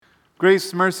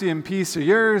Grace, mercy, and peace are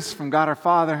yours from God our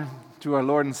Father to our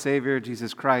Lord and Savior,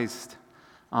 Jesus Christ.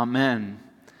 Amen.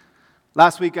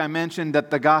 Last week I mentioned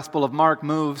that the Gospel of Mark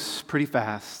moves pretty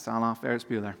fast, a la Ferris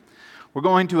Bueller. We're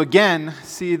going to again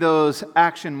see those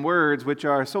action words which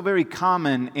are so very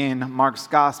common in Mark's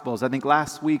Gospels. I think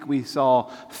last week we saw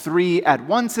 3 at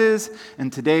onces,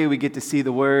 and today we get to see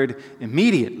the word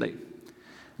immediately.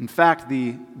 In fact,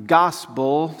 the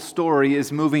gospel story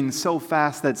is moving so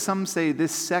fast that some say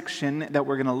this section that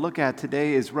we're going to look at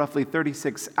today is roughly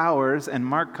 36 hours, and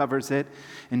Mark covers it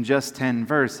in just 10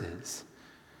 verses.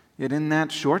 Yet in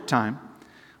that short time,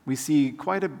 we see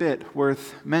quite a bit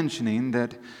worth mentioning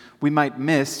that we might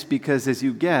miss because, as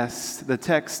you guessed, the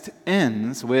text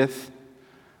ends with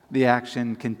the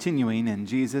action continuing and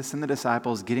Jesus and the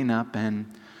disciples getting up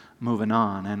and moving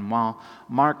on. And while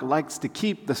Mark likes to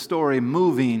keep the story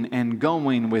moving and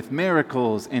going with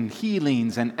miracles and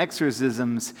healings and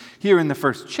exorcisms here in the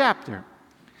first chapter,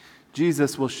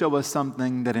 Jesus will show us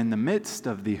something that in the midst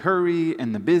of the hurry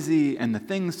and the busy and the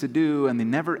things to do and the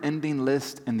never-ending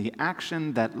list and the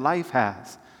action that life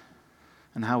has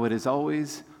and how it is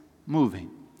always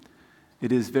moving,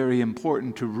 it is very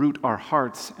important to root our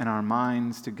hearts and our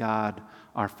minds to God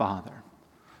our Father.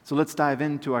 So let's dive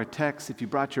into our text. If you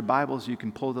brought your Bibles, you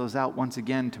can pull those out once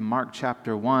again to Mark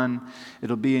chapter 1.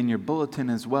 It'll be in your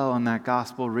bulletin as well in that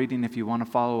gospel reading if you want to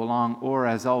follow along, or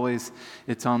as always,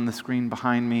 it's on the screen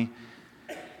behind me.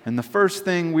 And the first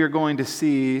thing we're going to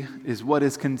see is what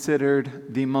is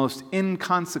considered the most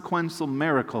inconsequential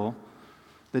miracle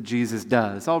that Jesus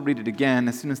does. I'll read it again.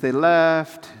 As soon as they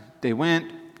left, they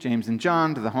went, James and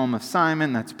John, to the home of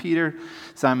Simon, that's Peter.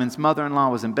 Simon's mother-in-law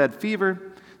was in bed fever.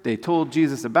 They told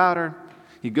Jesus about her.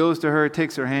 He goes to her,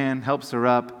 takes her hand, helps her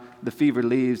up. The fever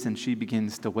leaves, and she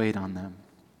begins to wait on them.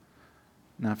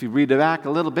 Now, if you read it back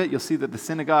a little bit, you'll see that the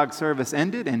synagogue service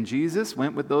ended, and Jesus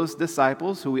went with those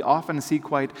disciples who we often see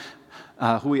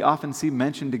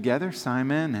mentioned together,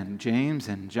 Simon and James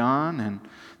and John, and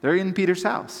they're in Peter's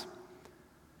house.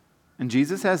 And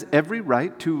Jesus has every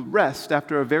right to rest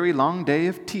after a very long day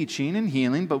of teaching and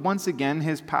healing, but once again,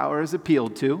 his power is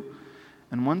appealed to.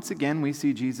 And once again, we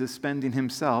see Jesus spending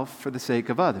himself for the sake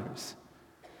of others.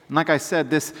 And like I said,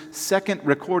 this second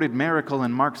recorded miracle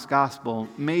in Mark's gospel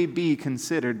may be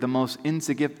considered the most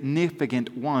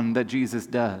insignificant one that Jesus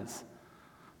does.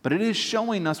 But it is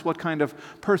showing us what kind of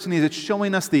person he is. It's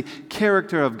showing us the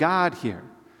character of God here.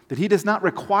 That he does not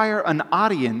require an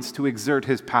audience to exert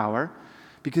his power,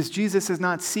 because Jesus is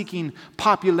not seeking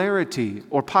popularity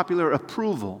or popular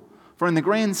approval. For in the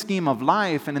grand scheme of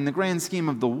life and in the grand scheme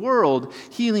of the world,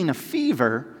 healing a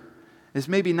fever is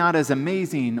maybe not as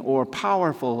amazing or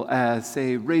powerful as,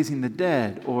 say, raising the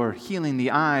dead or healing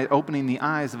the eye, opening the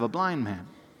eyes of a blind man.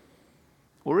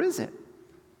 Or is it?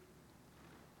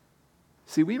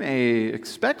 See, we may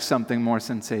expect something more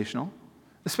sensational,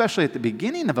 especially at the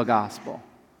beginning of a gospel.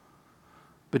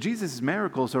 But Jesus'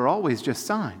 miracles are always just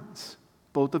signs,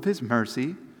 both of his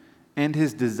mercy and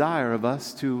his desire of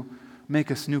us to make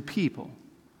us new people.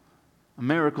 A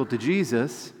miracle to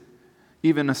Jesus,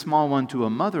 even a small one to a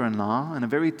mother-in-law in a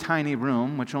very tiny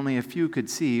room, which only a few could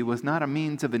see, was not a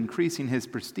means of increasing his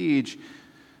prestige.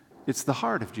 It's the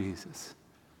heart of Jesus,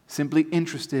 simply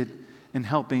interested in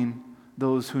helping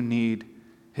those who need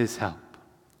his help.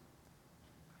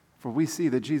 For we see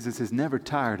that Jesus is never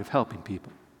tired of helping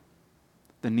people.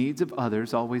 The needs of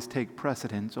others always take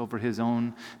precedence over his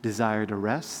own desire to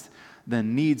rest. The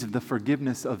needs of the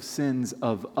forgiveness of sins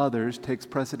of others takes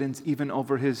precedence even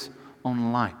over his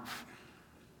own life.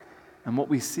 And what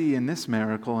we see in this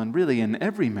miracle, and really in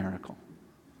every miracle,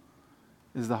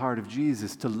 is the heart of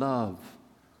Jesus to love,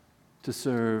 to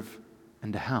serve,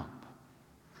 and to help.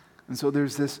 And so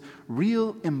there's this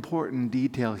real important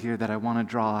detail here that I want to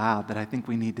draw out that I think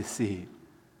we need to see.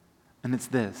 And it's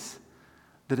this.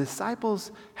 The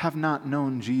disciples have not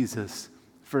known Jesus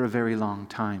for a very long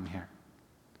time here.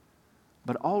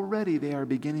 But already they are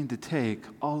beginning to take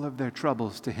all of their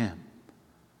troubles to him.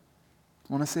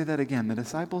 I want to say that again. The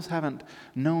disciples haven't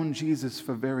known Jesus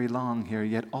for very long here,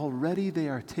 yet already they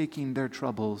are taking their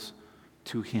troubles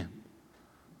to him.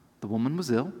 The woman was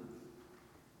ill.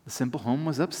 The simple home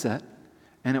was upset.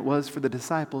 And it was for the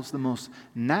disciples the most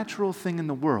natural thing in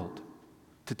the world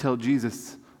to tell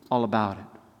Jesus all about it.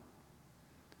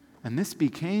 And this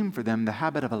became for them the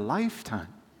habit of a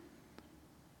lifetime.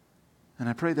 And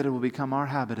I pray that it will become our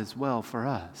habit as well for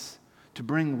us to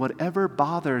bring whatever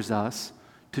bothers us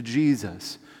to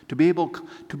Jesus, to be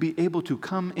able to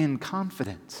come in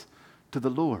confidence to the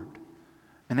Lord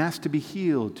and ask to be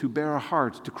healed, to bare our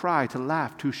hearts, to cry, to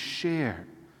laugh, to share.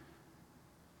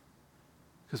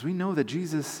 Because we know that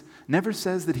Jesus never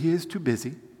says that he is too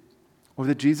busy. or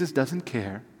that Jesus doesn't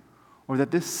care, or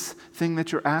that this thing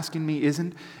that you're asking me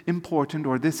isn't important,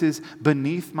 or this is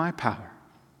beneath my power.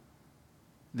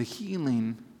 The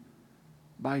healing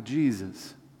by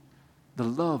Jesus, the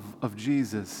love of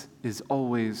Jesus, is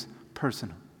always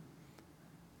personal.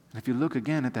 And if you look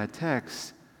again at that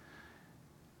text,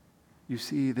 you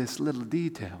see this little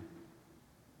detail.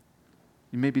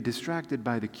 You may be distracted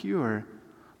by the cure,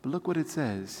 but look what it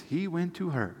says. He went to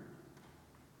her.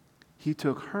 He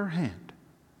took her hand.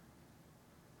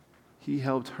 He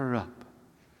helped her up.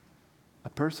 A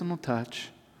personal touch,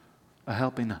 a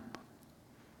helping up.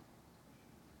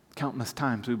 Countless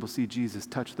times we will see Jesus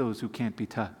touch those who can't be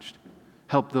touched.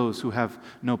 Help those who have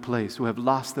no place, who have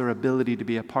lost their ability to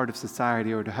be a part of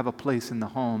society or to have a place in the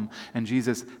home, and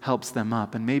Jesus helps them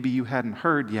up. And maybe you hadn't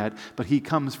heard yet, but He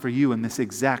comes for you in this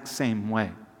exact same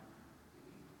way.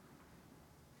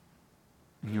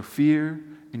 In your fear,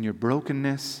 in your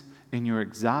brokenness, in your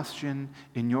exhaustion,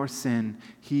 in your sin,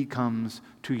 He comes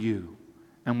to you,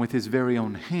 and with His very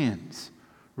own hands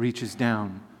reaches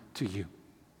down to you.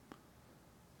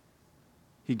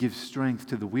 He gives strength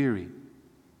to the weary,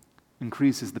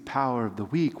 increases the power of the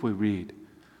weak, we read.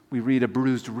 We read a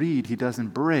bruised reed He doesn't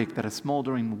break, that a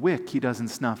smoldering wick He doesn't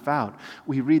snuff out.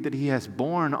 We read that He has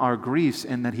borne our griefs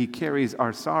and that He carries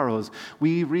our sorrows.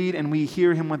 We read and we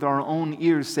hear Him with our own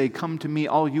ears say, "Come to me,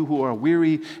 all you who are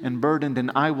weary and burdened,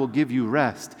 and I will give you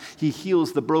rest." He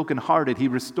heals the brokenhearted. He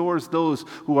restores those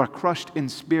who are crushed in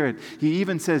spirit. He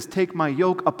even says, "Take my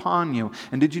yoke upon you."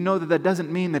 And did you know that that doesn't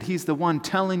mean that He's the one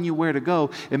telling you where to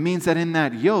go? It means that in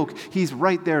that yoke, He's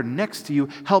right there next to you,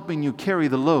 helping you carry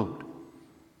the load.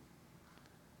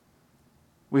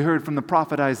 We heard from the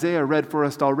prophet Isaiah, read for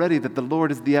us already, that the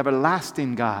Lord is the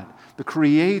everlasting God, the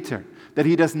Creator, that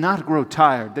He does not grow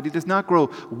tired, that He does not grow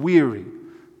weary,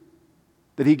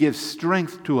 that He gives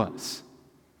strength to us,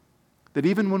 that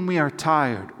even when we are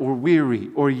tired or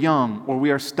weary or young or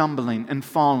we are stumbling and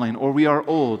falling or we are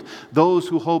old, those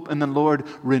who hope in the Lord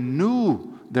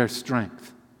renew their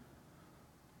strength,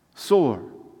 soar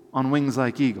on wings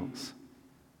like eagles.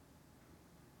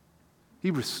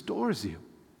 He restores you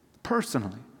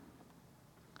personally,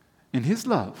 in His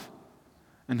love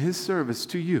and His service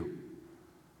to you,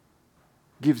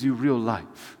 gives you real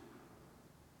life.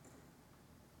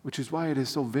 Which is why it is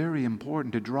so very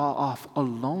important to draw off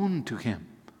alone to Him,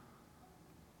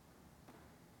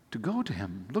 to go to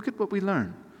Him. Look at what we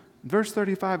learn. In verse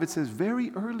 35 it says,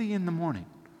 very early in the morning,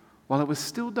 while it was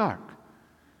still dark,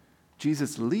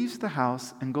 Jesus leaves the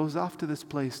house and goes off to this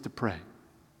place to pray.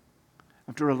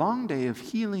 After a long day of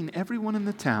healing everyone in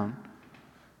the town,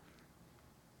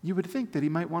 you would think that He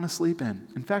might want to sleep in.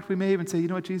 In fact, we may even say, "You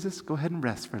know what, Jesus? Go ahead and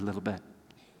rest for a little bit."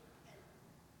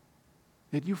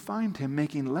 Yet you find Him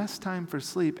making less time for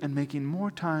sleep and making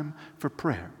more time for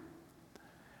prayer.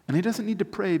 And He doesn't need to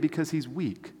pray because He's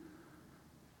weak.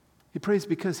 He prays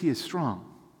because He is strong.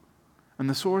 And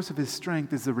the source of His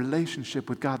strength is the relationship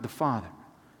with God the Father,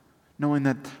 knowing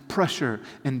that pressure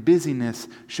and busyness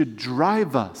should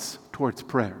drive us towards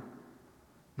prayer,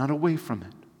 not away from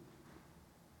it.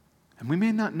 And we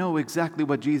may not know exactly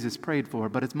what Jesus prayed for,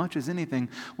 but as much as anything,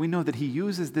 we know that He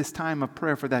uses this time of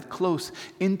prayer for that close,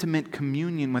 intimate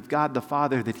communion with God the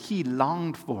Father that He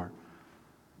longed for,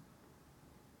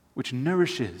 which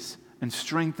nourishes and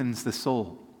strengthens the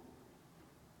soul.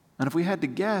 And if we had to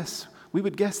guess, we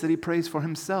would guess that He prays for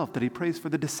Himself, that He prays for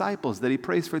the disciples, that He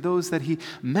prays for those that He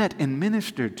met and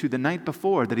ministered to the night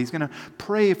before, that He's going to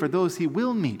pray for those He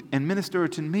will meet and minister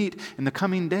to meet in the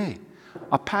coming day,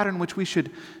 a pattern which we should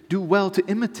do well to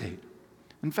imitate.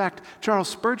 In fact, Charles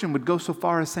Spurgeon would go so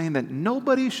far as saying that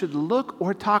nobody should look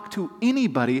or talk to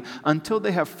anybody until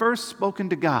they have first spoken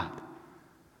to God.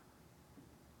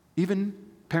 Even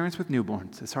parents with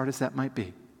newborns, as hard as that might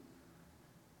be.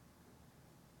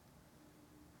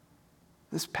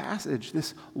 This passage,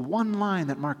 this one line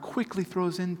that Mark quickly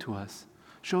throws into us,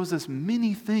 shows us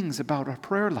many things about our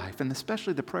prayer life, and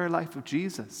especially the prayer life of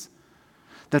Jesus.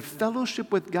 That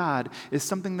fellowship with God is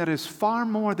something that is far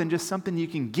more than just something you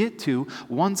can get to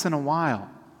once in a while,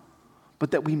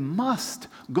 but that we must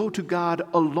go to God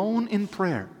alone in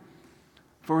prayer,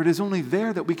 for it is only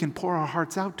there that we can pour our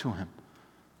hearts out to Him.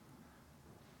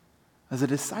 As a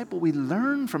disciple, we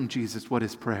learn from Jesus what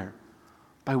is prayer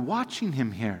by watching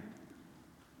Him here,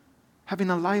 having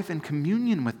a life in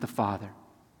communion with the Father,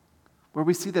 where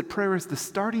we see that prayer is the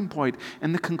starting point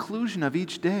and the conclusion of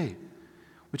each day,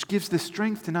 which gives the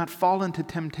strength to not fall into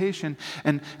temptation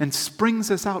and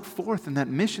springs us out forth in that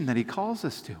mission that He calls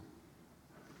us to.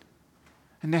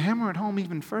 And to hammer it home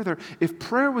even further, if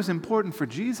prayer was important for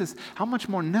Jesus, how much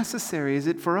more necessary is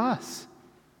it for us?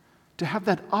 to have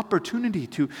that opportunity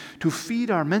to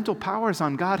feed our mental powers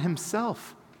on God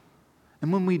Himself.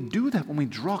 And when we do that, when we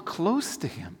draw close to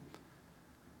Him,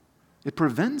 it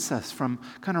prevents us from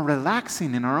kind of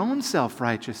relaxing in our own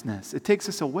self-righteousness. It takes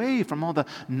us away from all the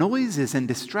noises and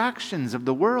distractions of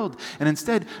the world and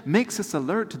instead makes us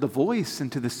alert to the voice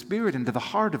and to the Spirit and to the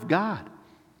heart of God.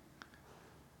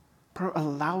 Prayer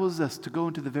allows us to go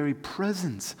into the very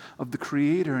presence of the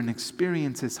Creator and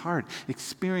experience His heart,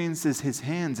 experiences His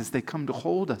hands as they come to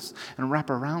hold us and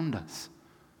wrap around us.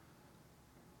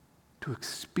 To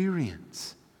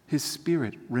experience His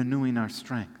Spirit renewing our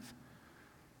strength.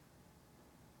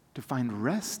 To find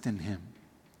rest in Him,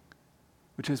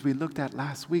 which, as we looked at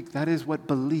last week, that is what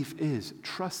belief is,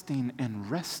 trusting and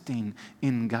resting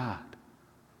in God.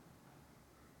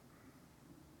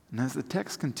 And as the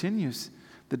text continues,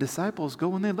 the disciples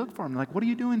go and they look for Him. Like, what are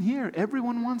you doing here?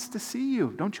 Everyone wants to see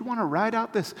you. Don't you want to ride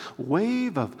out this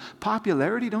wave of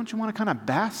popularity? Don't you want to kind of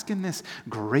bask in this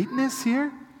greatness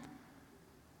here?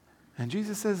 And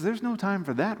Jesus says, there's no time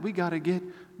for that. We got to get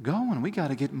going. We got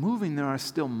to get moving. There are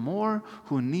still more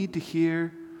who need to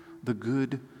hear the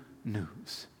good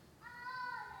news.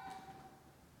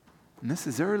 And this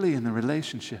is early in the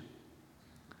relationship.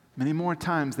 Many more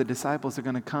times the disciples are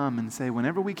going to come and say,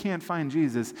 whenever we can't find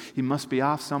Jesus, He must be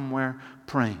off somewhere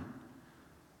praying.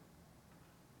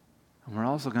 And we're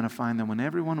also going to find that when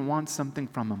everyone wants something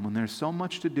from Him, when there's so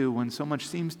much to do, when so much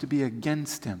seems to be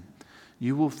against Him,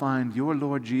 you will find your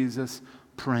Lord Jesus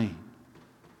praying.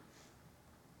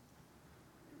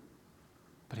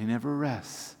 But He never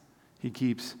rests. He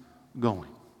keeps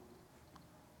going.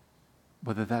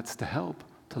 Whether that's to help,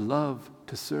 to love,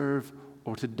 to serve,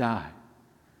 or to die,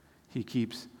 He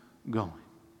keeps going.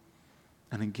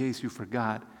 And in case you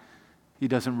forgot, He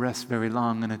doesn't rest very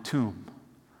long in a tomb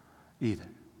either.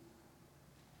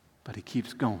 But He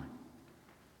keeps going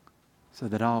so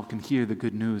that all can hear the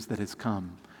good news that has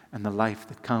come and the life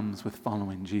that comes with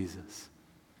following Jesus.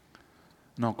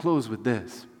 And I'll close with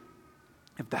this.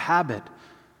 If the habit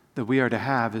that we are to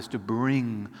have is to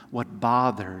bring what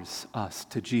bothers us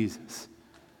to Jesus,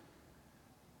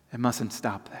 it mustn't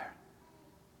stop there.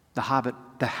 The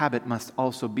habit must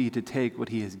also be to take what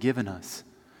He has given us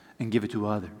and give it to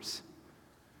others.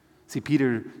 See,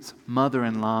 Peter's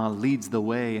mother-in-law leads the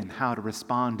way in how to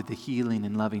respond to the healing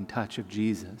and loving touch of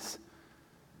Jesus.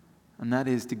 And that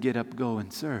is to get up, go,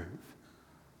 and serve.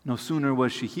 No sooner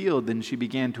was she healed than she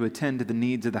began to attend to the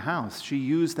needs of the house. She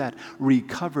used that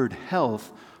recovered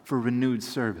health for renewed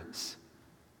service.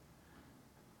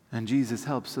 And Jesus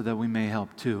helps so that we may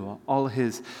help too. All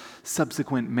His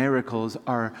subsequent miracles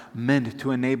are meant to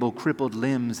enable crippled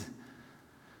limbs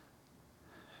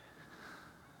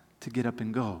to get up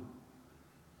and go.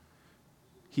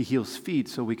 He heals feet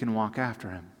so we can walk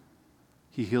after Him.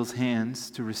 He heals hands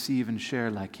to receive and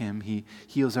share like Him. He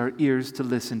heals our ears to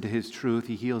listen to His truth.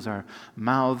 He heals our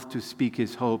mouth to speak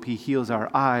His hope. He heals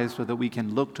our eyes so that we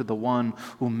can look to the one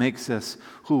who makes us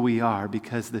who we are,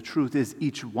 because the truth is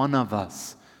each one of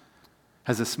us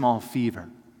has a small fever.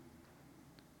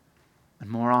 And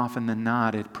more often than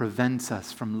not, it prevents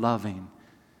us from loving.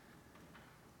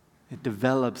 It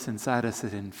develops inside us,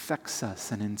 it infects us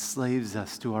and enslaves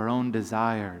us to our own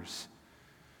desires,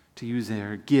 to use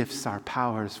our gifts, our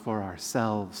powers for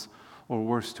ourselves, or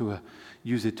worse, to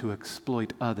use it to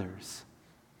exploit others.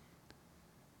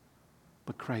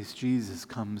 But Christ Jesus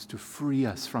comes to free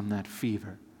us from that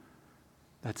fever,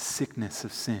 that sickness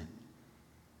of sin.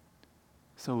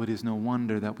 So it is no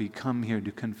wonder that we come here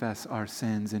to confess our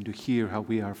sins and to hear how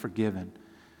we are forgiven.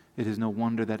 It is no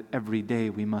wonder that every day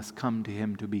we must come to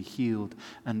Him to be healed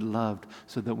and loved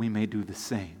so that we may do the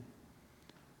same.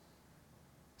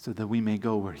 So that we may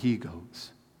go where He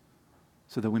goes.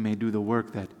 So that we may do the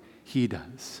work that He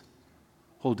does,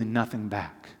 holding nothing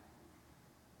back.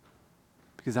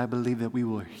 Because I believe that we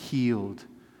were healed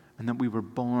and that we were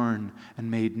born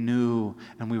and made new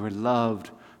and we were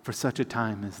loved for such a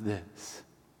time as this.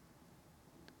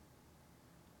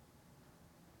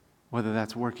 Whether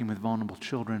that's working with vulnerable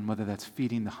children, whether that's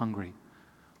feeding the hungry,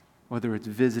 whether it's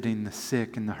visiting the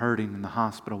sick and the hurting in the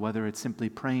hospital, whether it's simply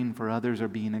praying for others or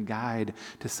being a guide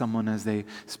to someone as they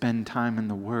spend time in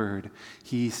the Word,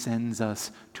 He sends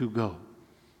us to go.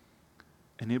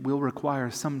 And it will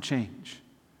require some change.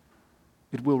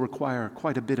 It will require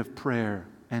quite a bit of prayer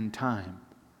and time.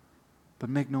 But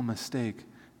make no mistake,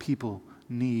 people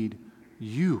need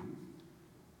you.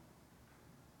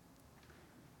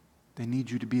 They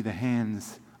need you to be the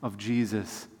hands of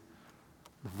Jesus,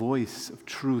 the voice of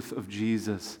truth of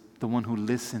Jesus, the one who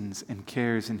listens and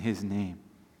cares in His name.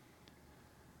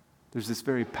 There's this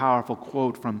very powerful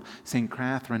quote from St.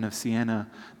 Catherine of Siena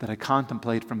that I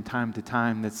contemplate from time to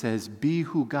time that says, "Be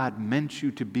who God meant you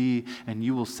to be, and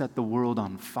you will set the world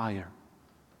on fire."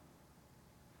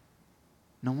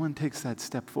 No one takes that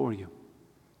step for you.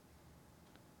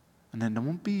 And then it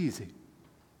won't be easy,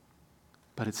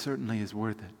 but it certainly is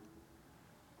worth it,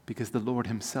 because the Lord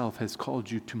himself has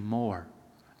called you to more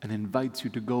and invites you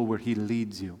to go where he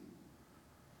leads you.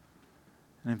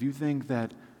 And if you think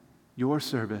that your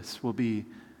service will be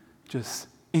just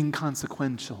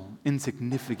inconsequential,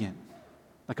 insignificant,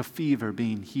 like a fever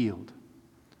being healed,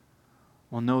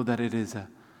 well, know that it is that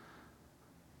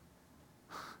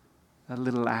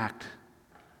little act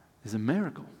is a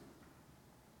miracle.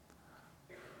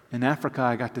 In Africa,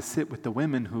 I got to sit with the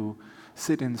women who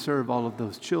sit and serve all of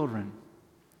those children.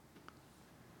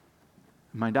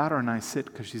 My daughter and I sit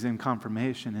because she's in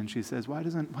confirmation, and she says, why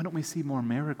don't we see more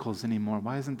miracles anymore?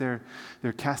 Why isn't there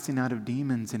casting out of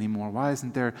demons anymore? Why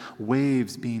isn't there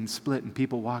waves being split and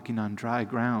people walking on dry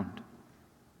ground?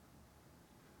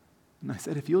 And I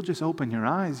said, if you'll just open your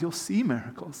eyes, you'll see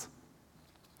miracles.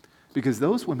 Because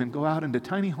those women go out into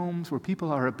tiny homes where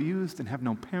people are abused and have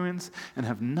no parents and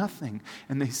have nothing,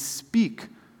 and they speak,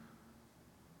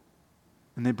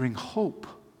 and they bring hope,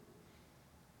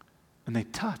 and they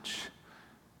touch,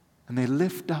 and they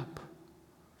lift up,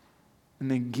 and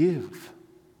they give.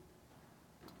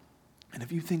 And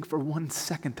if you think for 1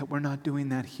 second that we're not doing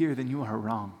that here, then you are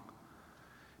wrong.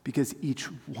 Because each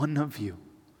one of you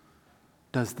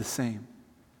does the same.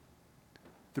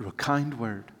 Through a kind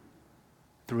word,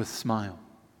 through a smile,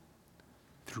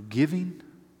 through giving,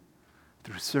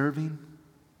 through serving,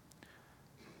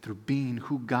 through being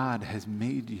who God has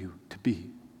made you to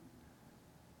be.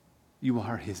 You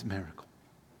are his miracle.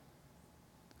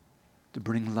 To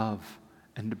bring love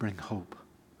and to bring hope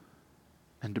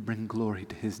and to bring glory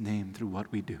to his name through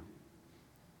what we do.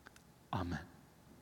 Amen.